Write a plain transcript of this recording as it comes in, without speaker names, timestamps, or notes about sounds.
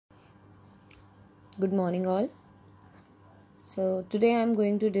Good morning all. So today I am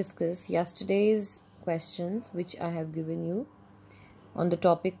going to discuss yesterday's questions which I have given you on the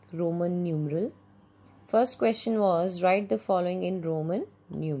topic Roman numeral. First question was write the following in Roman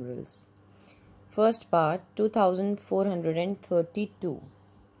numerals. First part 2432.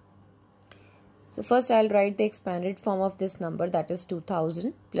 So first I'll write the expanded form of this number, that is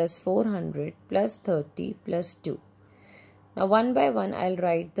 2000 plus 400 plus 30 plus 2. Now one by one I'll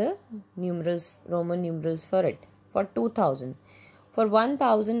write the numerals, Roman numerals for it. For 2000, for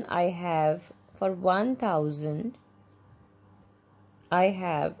 1000 I have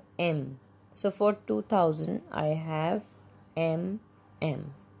M. So for 2000 I have M.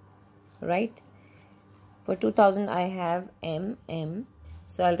 Right? For 2000 I have M.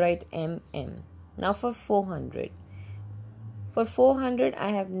 So I'll write M. Now for 400. For 400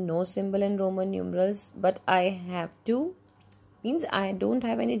 I have no symbol in Roman numerals, but I have to, means I don't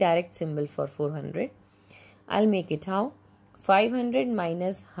have any direct symbol for 400. I'll make it how? 500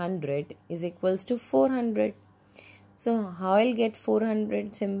 minus 100 is equals to 400. So how I'll get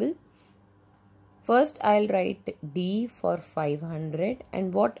 400 symbol? First I'll write D for 500,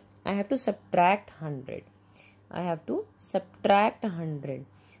 and what I have to subtract 100. I have to subtract 100.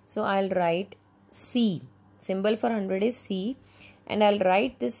 So I'll write C. Symbol for 100 is C, and I'll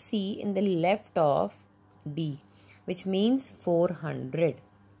write this C in the left of D, which means 400.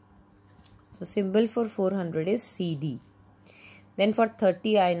 So symbol for 400 is CD. Then for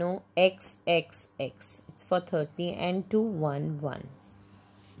 30 I know XXX. It's for 30 and 2 1 1.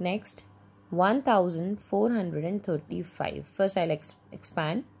 Next 1435. First I'll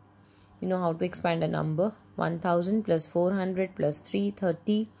expand. You know how to expand a number. 1000 plus 400 plus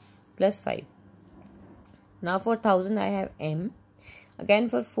 330 plus 5. Now for 1000 I have M. Again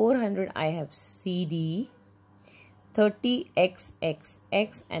for 400 I have CD.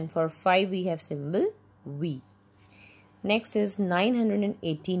 30XXX, and for 5 we have symbol V. Next is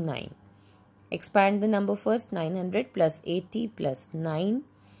 989. Expand the number first. 900 plus 80 plus 9.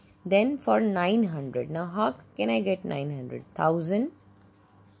 Then for 900. Now how can I get 900? 1000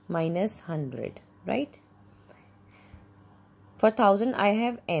 minus 100. Right? For 1000 I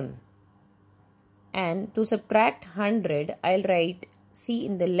have M. And to subtract 100 I'll write C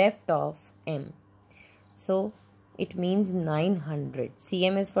in the left of M. So it means 900.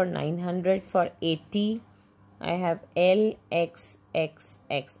 CM is for 900. For 80 I have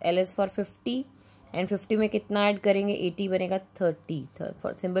LXXX. L is for 50, and 50 में कितना add करेंगे? 80 बनेगा 30.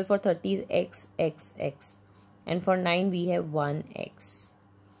 For symbol for 30 is XXX, and for 9 we have 1X.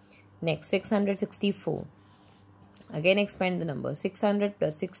 Next 664. Again expand the number. 600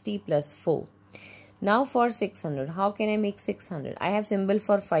 plus 60 plus 4. Now for 600, how can I make 600? I have symbol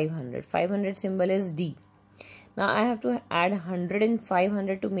for 500. 500 symbol is D. Now I have to add 100 and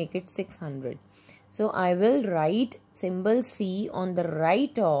 500 to make it 600. So I will write symbol C on the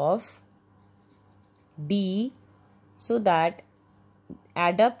right of D so that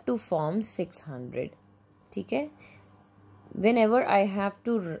add up to form 600. Okay? Whenever I have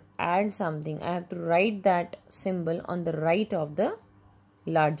to add something, I have to write that symbol on the right of the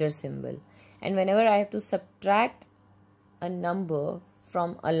larger symbol. And whenever I have to subtract a number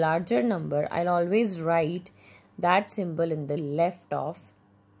from a larger number, I'll always write that symbol in the left of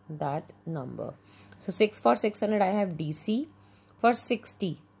that number. So 6 for 600 I have DC. For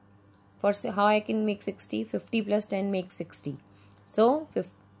 60, for how I can make 60? 50 plus 10 makes 60. So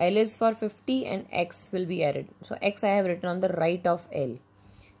L is for 50 and X will be added. So X I have written on the right of L.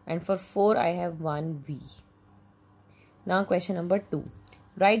 And for 4 I have 1V. Now question number 2.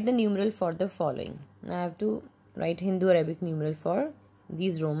 Write the numeral for the following. I have to write Hindu Arabic numeral for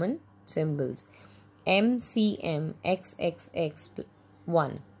these Roman symbols. MCM XXX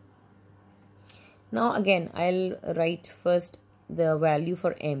 1. Now again I'll write first the value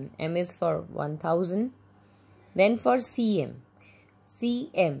for M. M is for 1000. Then for CM.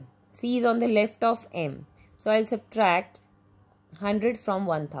 C is on the left of M. So I'll subtract 100 from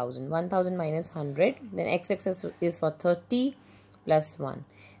 1000. 1000 minus 100. Then XXX is for 30 plus 1.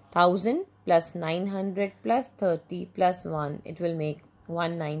 1000 plus 900 plus 30 plus 1. It will make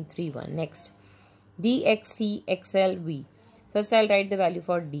 1931. Next. DXCXLV. First I'll write the value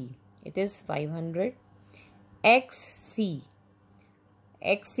for D. It is 500. XC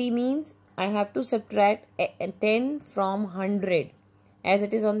means I have to subtract 10 from 100 as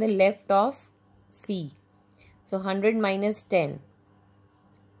it is on the left of C. So 100 minus 10.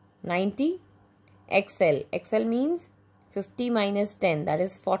 90. XL means 50 minus 10, that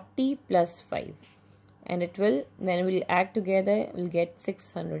is 40 plus 5. And it will, when we will add together, we'll get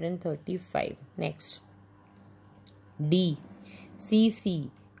 635. Next. D. CC.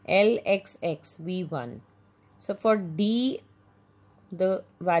 LXX V1. So for D, the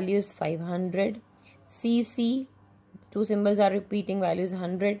value is 500. CC, two symbols are repeating, value is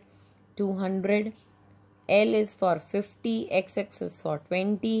 100, 200. L is for 50, XX is for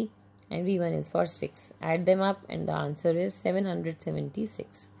 20, and V1 is for 6. Add them up and the answer is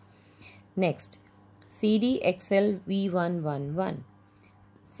 776. Next, CD, XL, V111.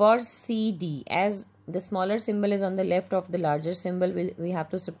 For CD, as the smaller symbol is on the left of the larger symbol, we have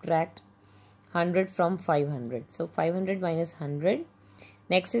to subtract 100 from 500. So 500 minus 100.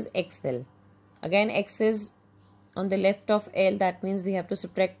 Next is XL. Again, X is on the left of L. That means we have to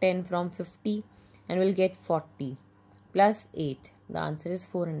subtract 10 from 50 and we'll get 40 plus 8. The answer is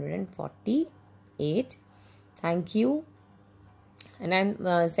 448. Thank you. And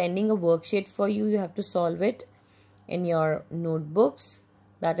I'm sending a worksheet for you. You have to solve it in your notebooks.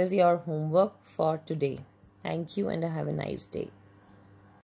 That is your homework for today. Thank you and have a nice day.